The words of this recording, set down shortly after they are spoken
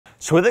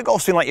So with a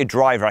golf swing like your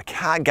driver, I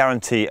can't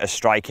guarantee a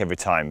strike every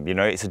time. You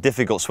know, it's a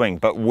difficult swing,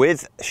 but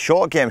with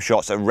short game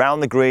shots around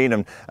the green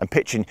and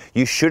pitching,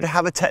 you should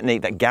have a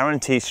technique that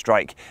guarantees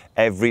strike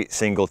every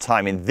single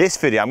time. In this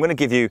video, I'm going to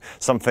give you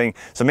some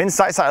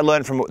insights that I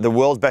learned from the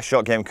world's best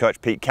short game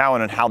coach, Pete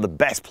Cowen, and how the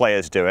best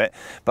players do it,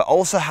 but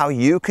also how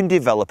you can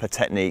develop a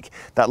technique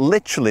that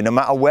literally, no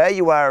matter where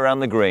you are around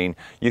the green,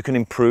 you can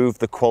improve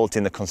the quality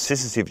and the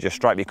consistency of your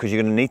strike, because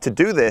you're going to need to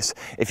do this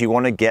if you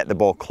want to get the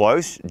ball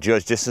close,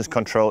 judge distance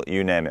control,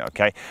 you name it,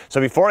 okay?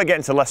 So before I get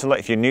into the lesson,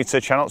 if you're new to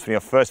the channel, it's one of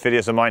your first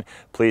videos of mine,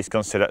 please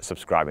consider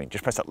subscribing.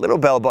 Just press that little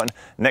bell button,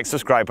 next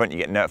subscribe button, you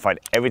get notified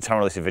every time I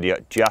release a video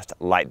just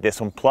like this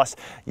one. Plus,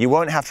 you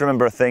won't have to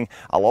remember a thing.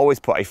 I'll always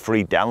put a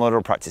free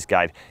downloadable practice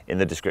guide in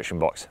the description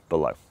box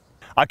below.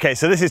 Okay,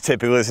 so this is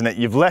typical, isn't it?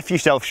 You've left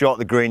yourself short of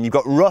the green, you've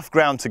got rough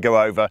ground to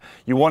go over,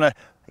 you want to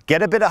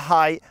get a bit of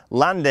height,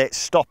 land it,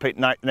 stop it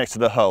next to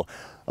the hole.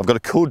 I've got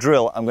a cool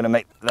drill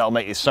that'll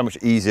make it so much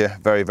easier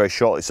very, very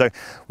shortly. So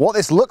what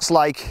this looks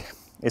like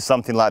is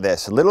something like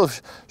this. A little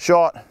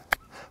short,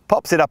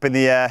 pops it up in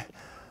the air,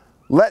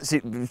 lets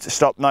it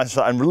stop nice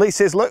and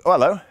releases. Look, oh,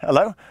 hello,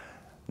 hello.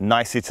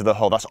 Nicely to the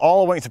hole. That's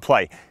all I want you to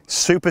play.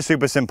 Super,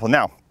 super simple.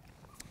 Now,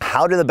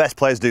 how do the best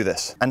players do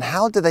this? And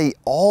how do they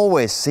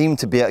always seem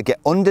to be able to get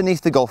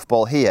underneath the golf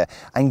ball here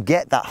and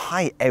get that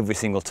height every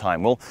single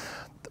time? Well,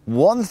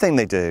 one thing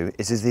they do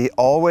is they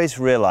always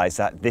realize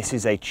that this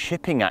is a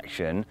chipping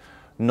action,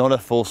 not a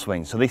full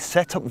swing. So they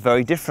set up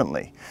very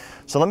differently.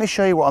 So let me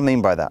show you what I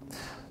mean by that.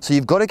 So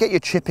you've got to get your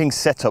chipping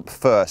set up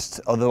first,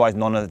 otherwise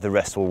none of the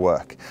rest will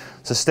work.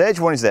 So stage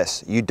one is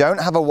this. You don't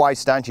have a wide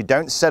stance, you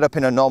don't set up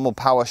in a normal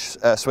power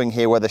swing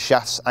here where the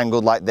shaft's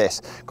angled like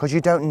this, because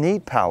you don't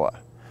need power.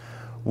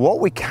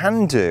 What we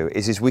can do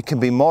is we can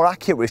be more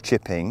accurate with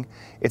chipping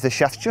if the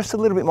shaft's just a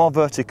little bit more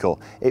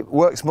vertical. It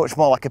works much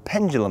more like a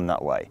pendulum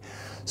that way.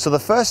 So the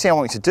first thing I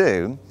want you to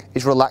do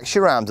is relax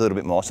your arms a little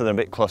bit more so they're a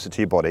bit closer to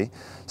your body.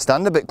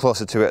 Stand a bit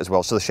closer to it as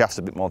well so the shaft's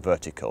a bit more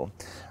vertical.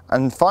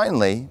 And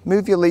finally,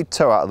 move your lead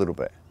toe out a little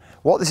bit.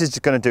 What this is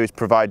going to do is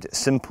provide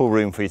simple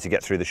room for you to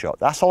get through the shot.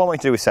 That's all I want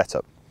you to do with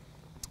setup.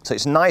 So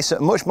it's nice,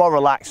 much more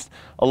relaxed,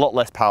 a lot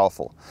less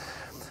powerful.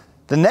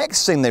 The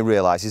next thing they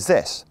realize is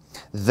this.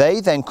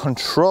 They then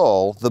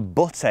control the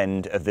butt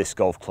end of this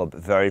golf club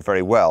very,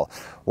 very well.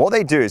 What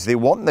they do is they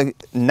want the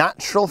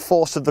natural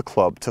force of the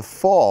club to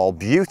fall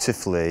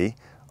beautifully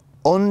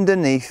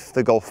underneath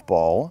the golf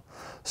ball,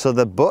 so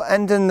the butt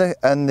end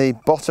and the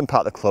bottom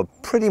part of the club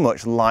pretty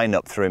much line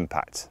up through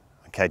impact,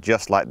 okay,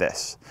 just like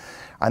this.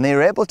 And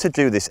they're able to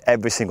do this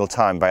every single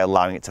time by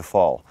allowing it to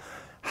fall.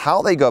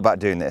 How they go about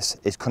doing this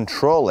is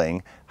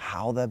controlling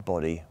how their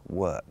body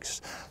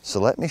works. So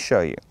let me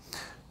show you.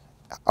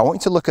 I want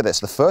you to look at this.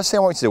 The first thing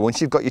I want you to do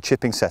once you've got your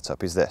chipping set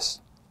up is this.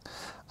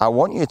 I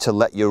want you to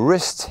let your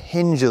wrists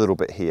hinge a little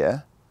bit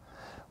here.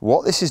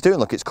 What this is doing,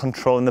 look, it's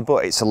controlling the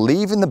butt. It's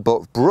leaving the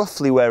butt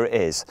roughly where it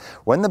is.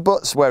 When the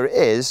butt's where it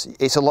is,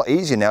 it's a lot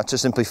easier now to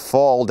simply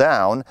fall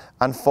down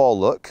and fall,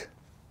 look,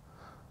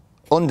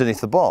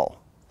 underneath the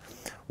ball.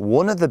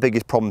 One of the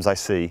biggest problems I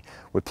see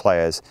with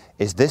players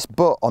is this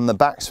butt on the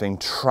backswing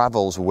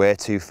travels way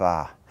too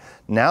far.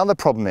 Now the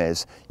problem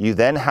is you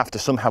then have to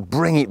somehow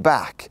bring it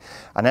back.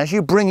 And as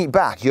you bring it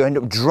back, you end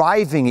up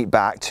driving it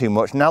back too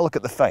much. Now look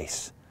at the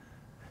face.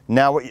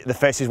 Now the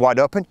face is wide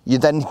open. You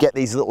then get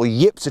these little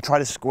yips to try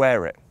to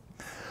square it.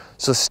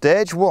 So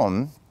stage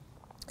one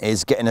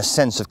is getting a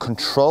sense of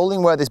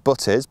controlling where this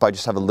butt is by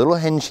just have a little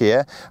hinge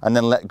here and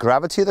then let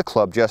gravity of the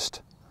club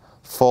just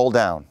fall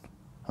down.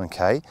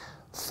 Okay?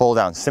 Fall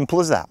down.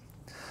 Simple as that.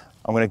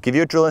 I'm going to give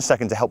you a drill in a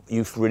second to help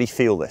you really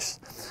feel this.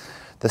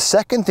 The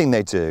second thing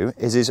they do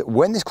is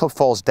when this club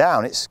falls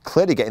down, it's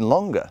clearly getting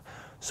longer.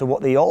 So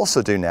what they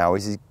also do now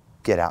is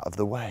get out of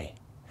the way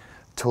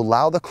to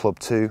allow the club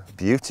to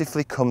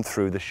beautifully come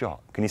through the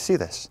shot. Can you see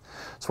this?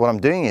 So what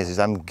I'm doing is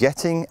I'm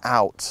getting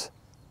out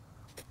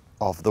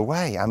of the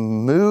way.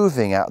 I'm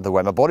moving out of the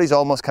way. My body's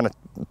almost kind of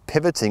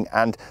pivoting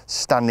and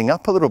standing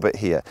up a little bit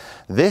here.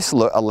 This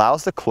look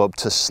allows the club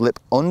to slip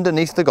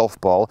underneath the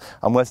golf ball.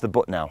 And where's the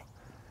butt now?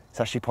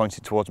 It's actually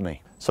pointed towards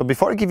me. So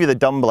before I give you the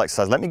dumbbell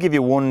exercise, let me give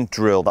you one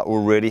drill that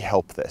will really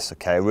help this,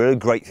 okay? A really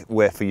great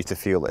way for you to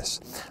feel this.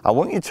 I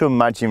want you to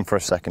imagine for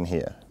a second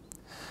here.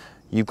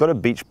 You've got a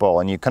beach ball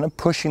and you're kind of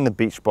pushing the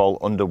beach ball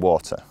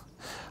underwater.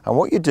 And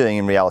what you're doing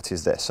in reality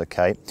is this,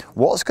 okay?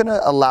 What's going to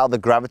allow the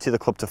gravity of the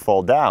club to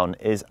fall down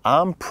is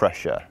arm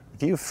pressure.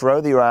 If you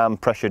throw your arm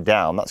pressure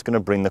down, that's going to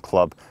bring the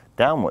club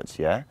downwards,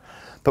 yeah?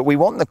 But we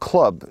want the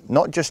club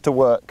not just to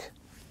work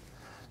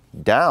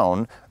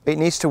down, it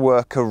needs to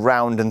work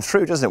around and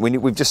through, doesn't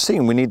it? We've just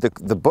seen we need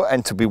the butt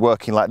end to be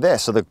working like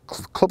this. So the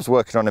club's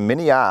working on a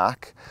mini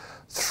arc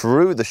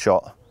through the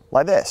shot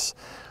like this.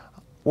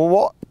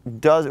 Well,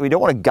 we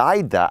don't want to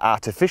guide that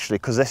artificially,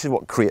 because this is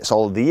what creates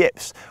all of the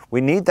yips.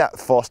 We need that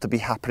force to be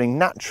happening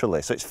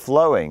naturally, so it's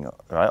flowing,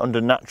 right,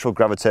 under natural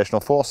gravitational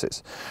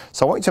forces.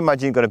 So I want you to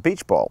imagine you've got a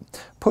beach ball.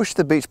 Push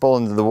the beach ball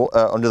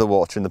under the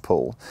water in the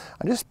pool,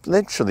 and just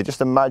literally just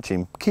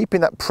imagine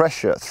keeping that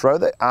pressure, throw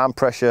the arm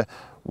pressure.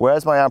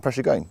 Where's my arm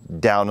pressure going?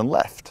 Down and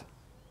left.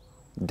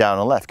 down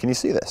and left. Can you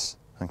see this?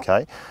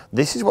 Okay,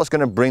 this is what's going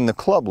to bring the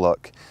club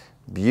look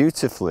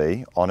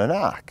beautifully on an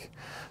arc.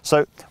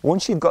 So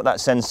once you've got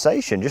that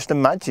sensation, just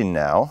imagine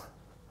now,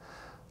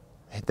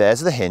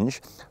 there's the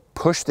hinge,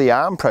 push the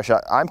arm pressure.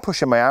 I'm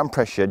pushing my arm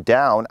pressure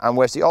down, and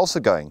where's it also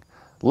going?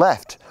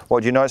 Left.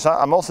 What do you notice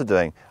I'm also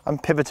doing? I'm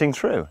pivoting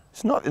through.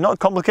 It's not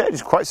complicated,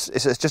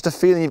 it's just a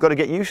feeling you've got to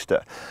get used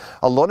to.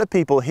 A lot of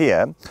people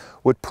here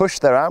would push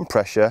their arm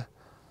pressure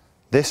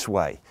this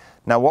way.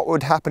 Now what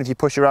would happen if you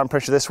push your arm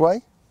pressure this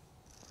way?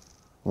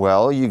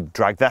 Well, you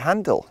drag the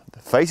handle, the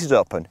face is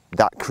open,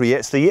 that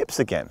creates the yips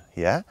again,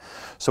 yeah?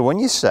 So when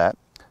you set,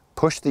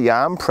 push the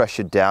arm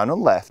pressure down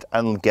and left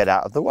and get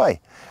out of the way.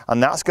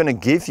 And that's going to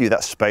give you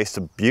that space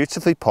to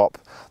beautifully pop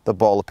the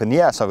ball up in the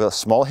air. So I've got a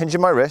small hinge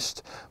in my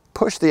wrist,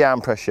 push the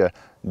arm pressure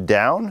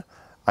down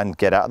and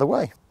get out of the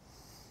way.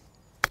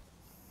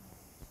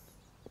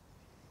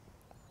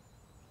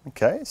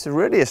 Okay, it's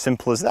really as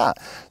simple as that.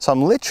 So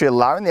I'm literally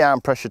allowing the arm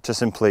pressure to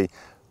simply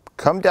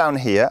come down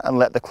here and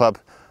let the club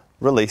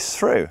release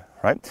through,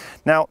 right?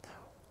 Now,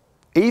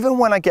 even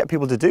when I get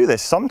people to do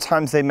this,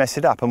 sometimes they mess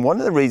it up. And one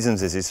of the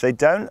reasons is they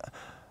don't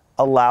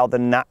allow the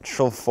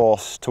natural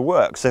force to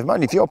work. So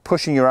imagine if you're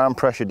pushing your arm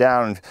pressure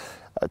down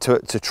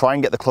to try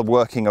and get the club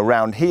working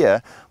around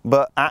here,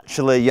 but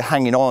actually you're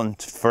hanging on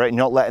for it and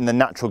not letting the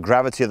natural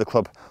gravity of the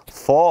club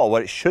fall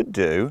what it should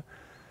do,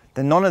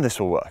 then none of this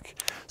will work.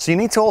 So you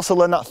need to also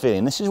learn that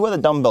feeling. This is where the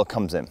dumbbell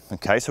comes in,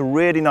 okay? It's a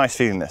really nice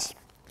feeling, this.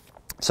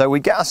 So we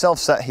get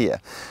ourselves set here.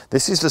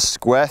 This is the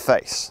square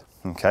face,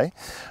 okay?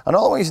 And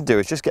all I want you to do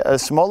is just get a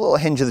small little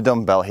hinge of the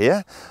dumbbell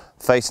here.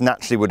 Face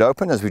naturally would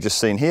open, as we've just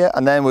seen here,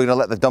 and then we're gonna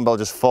let the dumbbell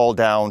just fall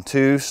down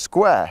to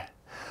square.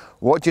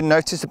 What do you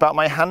notice about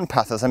my hand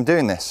path as I'm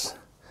doing this?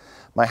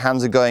 My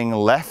hands are going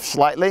left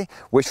slightly,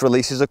 which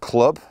releases a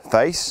club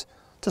face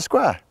to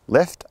square.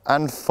 Lift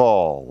and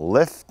fall,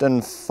 lift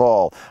and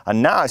fall.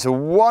 And now it's a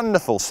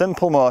wonderful,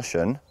 simple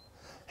motion.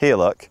 Here,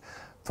 look,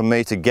 for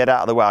me to get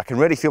out of the way. I can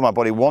really feel my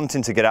body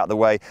wanting to get out of the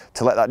way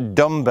to let that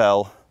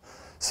dumbbell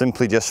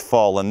simply just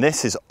fall. And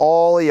this is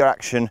all your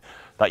action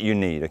that you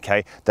need,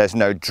 okay? There's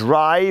no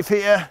drive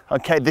here,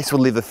 okay? This will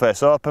leave the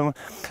face open.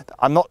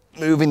 I'm not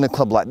moving the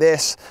club like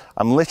this.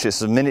 I'm literally,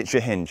 it's a miniature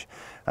hinge.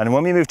 And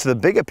when we move to the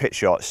bigger pitch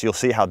shots, you'll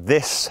see how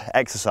this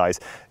exercise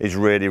is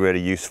really, really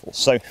useful.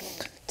 So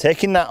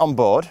taking that on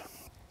board,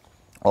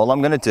 all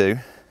I'm gonna do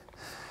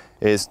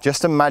is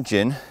just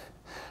imagine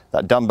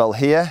that dumbbell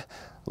here,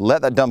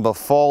 let that dumbbell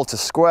fall to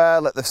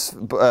square, let this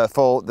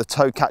the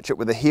toe catch up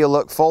with the heel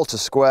look, fall to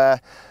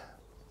square,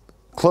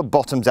 club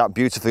bottoms out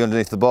beautifully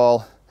underneath the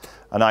ball,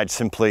 and I'd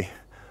simply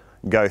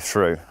go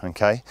through,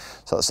 okay?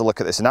 So let's look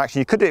at this in action.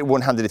 You could do it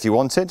one-handed if you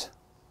wanted.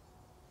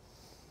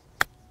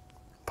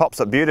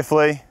 Pops up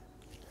beautifully.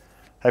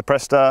 Hey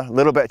presto, a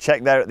little bit of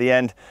check there at the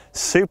end.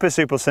 Super,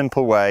 super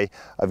simple way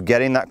of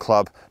getting that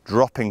club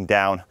dropping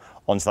down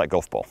onto that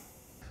golf ball.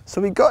 So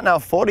we've got now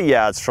 40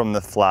 yards from the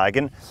flag,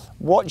 and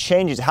what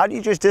changes? How do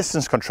you just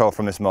distance control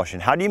from this motion?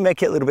 How do you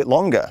make it a little bit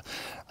longer?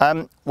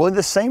 Well,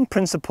 the same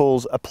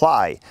principles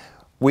apply.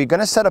 We're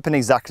going to set up in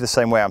exactly the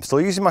same way. I'm still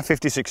using my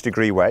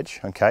 56-degree wedge,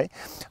 okay?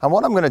 And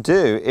what I'm going to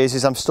do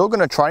is I'm still going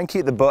to try and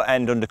keep the butt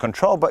end under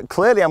control, but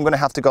clearly I'm going to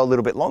have to go a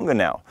little bit longer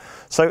now.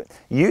 So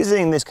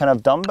using this kind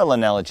of dumbbell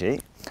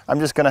analogy, I'm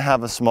just going to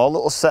have a small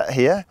little set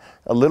here,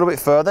 a little bit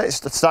further.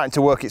 It's starting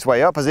to work its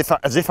way up as if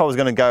I was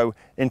going to go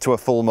into a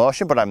full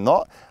motion, but I'm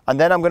not. And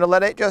then I'm going to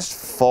let it just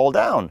fall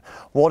down.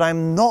 What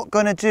I'm not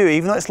going to do,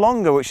 even though it's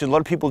longer, which a lot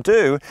of people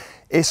do,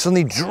 is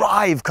suddenly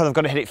drive because I've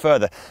got to hit it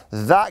further.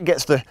 That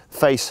gets the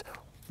face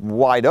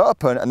wide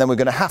open, and then we're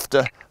going to have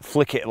to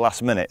flick it at the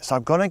last minute. So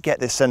I'm going to get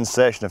this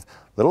sensation of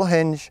little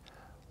hinge,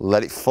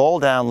 let it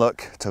fall down,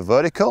 look, to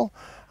vertical,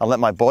 and let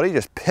my body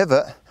just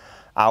pivot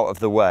out of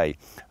the way.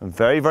 And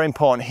very, very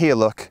important here,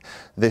 look,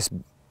 this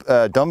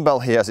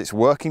dumbbell here, as it's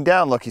working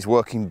down, look, it's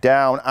working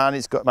down, and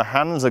it's got, my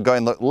hands are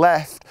going, look,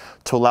 left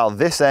to allow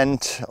this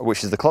end,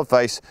 which is the club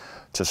face,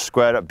 to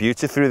square up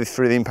beautifully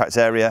through the impact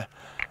area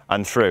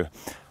and through.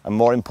 And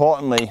more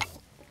importantly,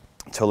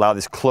 to allow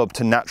this club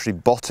to naturally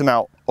bottom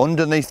out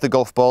underneath the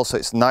golf ball so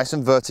it's nice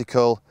and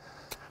vertical.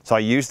 So I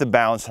use the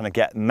bounce and I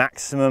get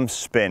maximum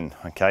spin,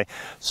 okay?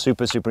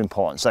 Super, super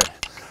important. So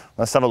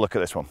let's have a look at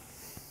this one.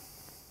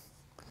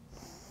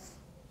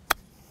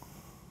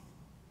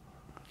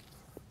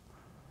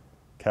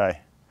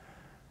 Okay,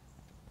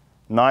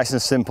 nice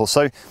and simple.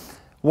 So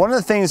one of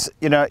the things,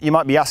 you know, you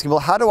might be asking, well,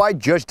 how do I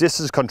judge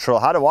distance control?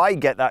 How do I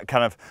get that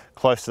kind of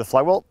close to the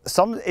flag? Well,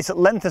 it's at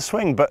length of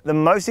swing, but the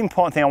most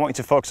important thing I want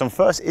you to focus on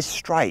first is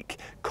strike,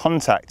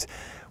 contact.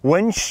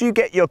 Once you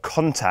get your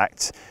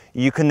contact,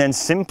 you can then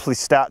simply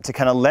start to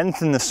kind of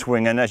lengthen the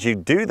swing, and as you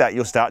do that,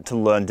 you'll start to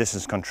learn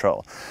distance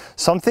control.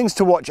 Some things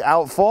to watch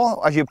out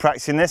for as you're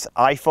practicing this.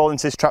 I fall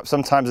into this trap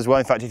sometimes as well.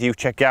 In fact, if you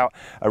check out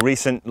a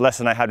recent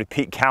lesson I had with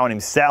Pete Cowen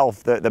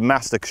himself, the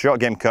master short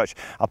game coach,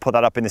 I'll put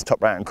that up in this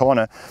top right hand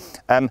corner.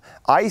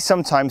 I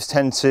sometimes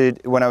tend to,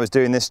 when I was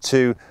doing this,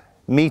 to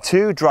me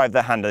too drive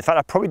the handle. In fact,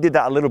 I probably did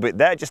that a little bit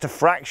there, just a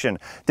fraction.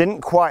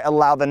 Didn't quite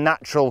allow the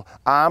natural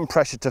arm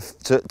pressure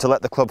to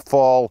let the club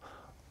fall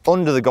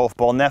under the golf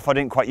ball, and therefore I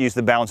didn't quite use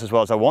the bounce as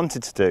well as I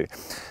wanted to do.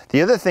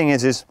 The other thing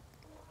is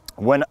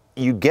when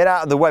you get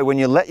out of the way, when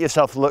you let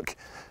yourself look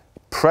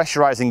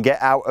pressurized and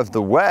get out of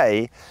the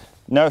way,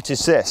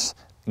 notice this,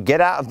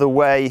 get out of the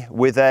way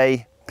with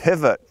a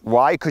pivot.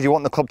 Why? Because you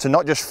want the club to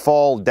not just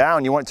fall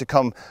down, you want it to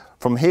come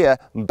from here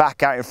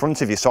back out in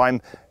front of you. So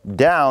I'm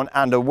down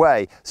and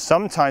away.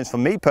 Sometimes for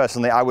me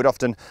personally, I would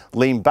often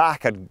lean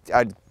back,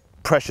 I'd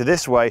pressure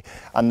this way,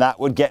 and that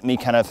would get me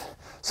kind of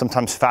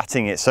sometimes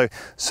fatting it. So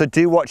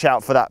do watch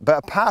out for that. But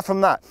apart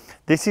from that,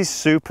 this is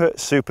super,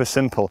 super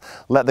simple.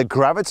 Let the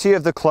gravity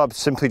of the club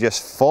simply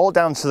just fall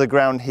down to the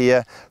ground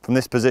here from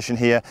this position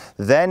here.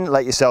 Then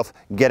let yourself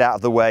get out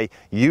of the way.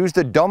 Use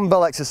the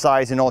dumbbell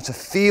exercise in order to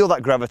feel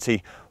that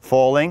gravity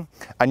falling,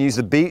 and use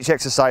the beach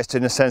exercise to,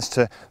 in a sense,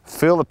 to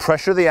feel the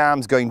pressure of the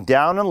arms going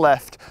down and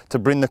left to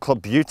bring the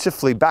club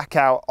beautifully back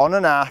out on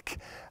an arc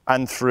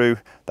and through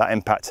that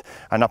impact.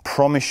 And I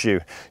promise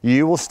you,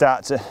 you will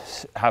start to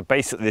have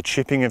basically the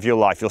chipping of your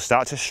life. You'll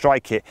start to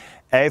strike it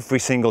every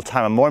single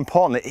time, and more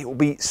importantly, it will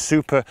be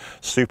super,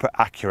 super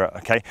accurate.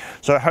 Okay,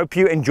 so I hope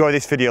you enjoy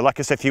this video.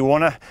 Like I said, if you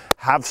want to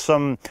have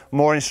some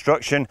more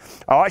instruction,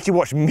 or actually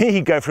watch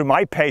me go through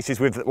my paces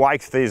with what I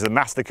think is the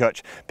master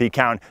coach, Pete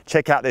Cowen,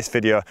 check out this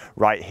video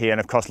right here. And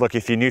of course, look,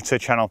 if you're new to the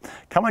channel,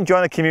 come and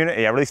join the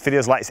community. I release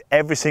videos like this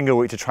every single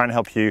week to try and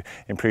help you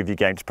improve your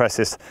game. Just press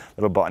this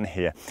little button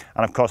here.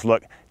 And of course,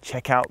 look,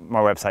 check out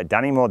my website,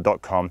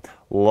 DannyMaude.com.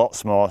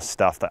 Lots more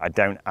stuff that I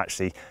don't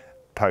actually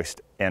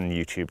post on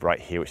YouTube right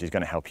here, which is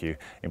going to help you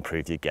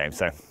improve your game.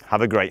 So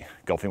have a great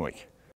golfing week.